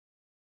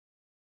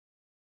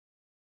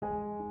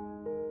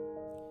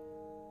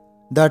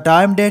The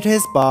time that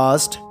has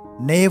passed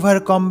never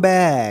come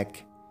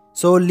back.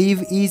 So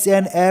live each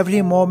and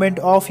every moment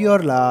of your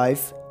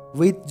life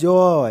with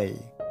joy.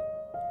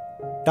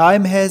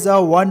 Time has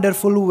a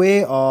wonderful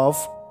way of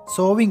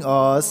showing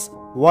us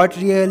what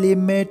really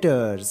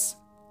matters.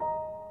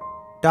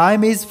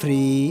 Time is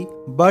free,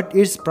 but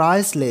it's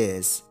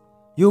priceless.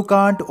 You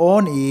can't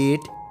own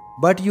it,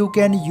 but you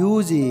can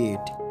use it.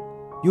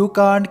 You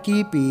can't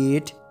keep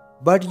it,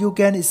 but you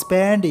can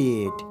spend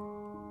it.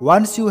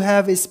 Once you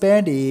have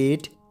spent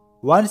it,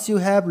 once you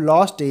have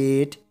lost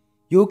it,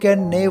 you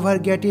can never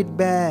get it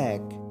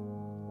back.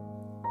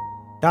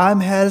 Time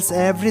holds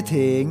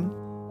everything,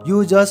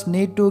 you just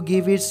need to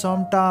give it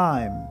some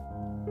time.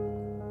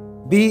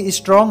 Be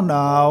strong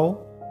now,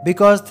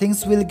 because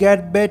things will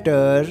get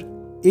better.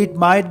 It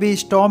might be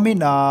stormy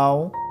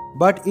now,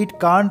 but it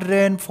can't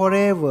rain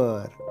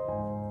forever.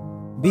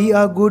 Be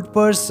a good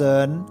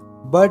person,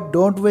 but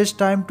don't waste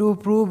time to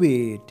prove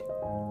it.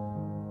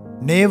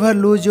 Never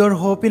lose your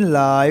hope in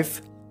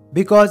life,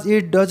 because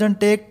it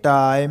doesn't take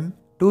time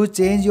to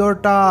change your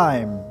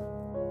time.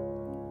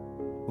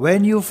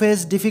 When you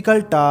face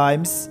difficult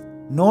times,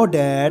 know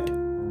that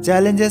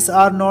challenges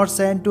are not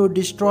sent to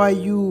destroy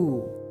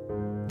you.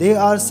 They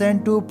are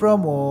sent to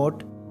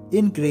promote,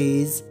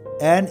 increase,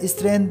 and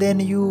strengthen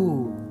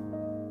you.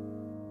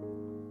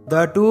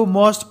 The two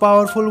most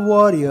powerful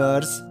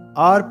warriors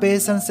are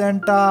patience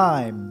and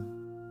time.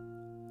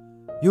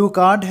 You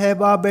can't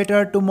have a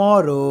better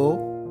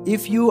tomorrow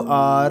if you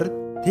are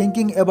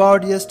thinking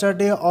about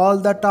yesterday all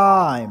the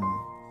time.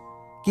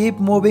 Keep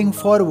moving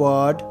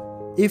forward.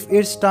 If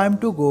it's time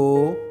to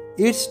go,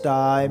 it's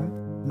time.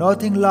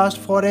 Nothing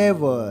lasts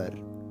forever.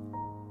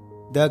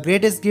 The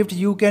greatest gift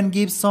you can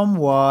give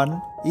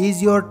someone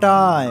is your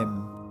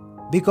time.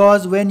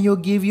 Because when you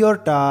give your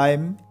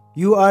time,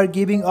 you are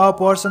giving a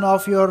portion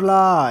of your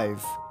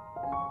life.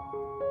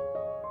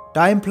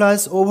 Time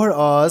flies over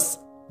us,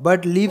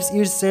 but leaves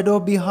its shadow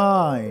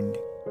behind.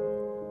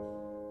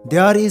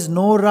 There is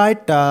no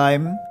right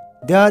time,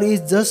 there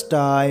is just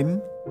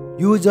time.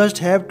 You just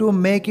have to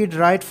make it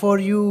right for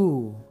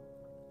you.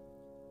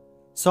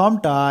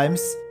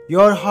 Sometimes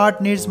your heart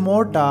needs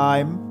more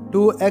time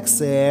to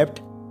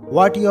accept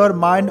what your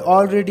mind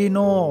already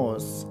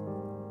knows.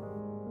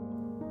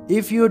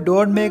 If you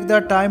don't make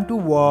the time to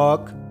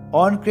work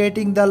on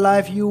creating the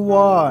life you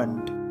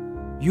want,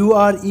 you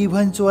are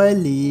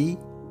eventually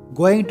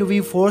going to be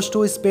forced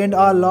to spend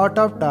a lot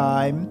of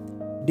time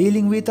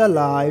dealing with a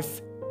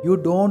life you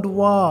don't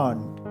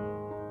want.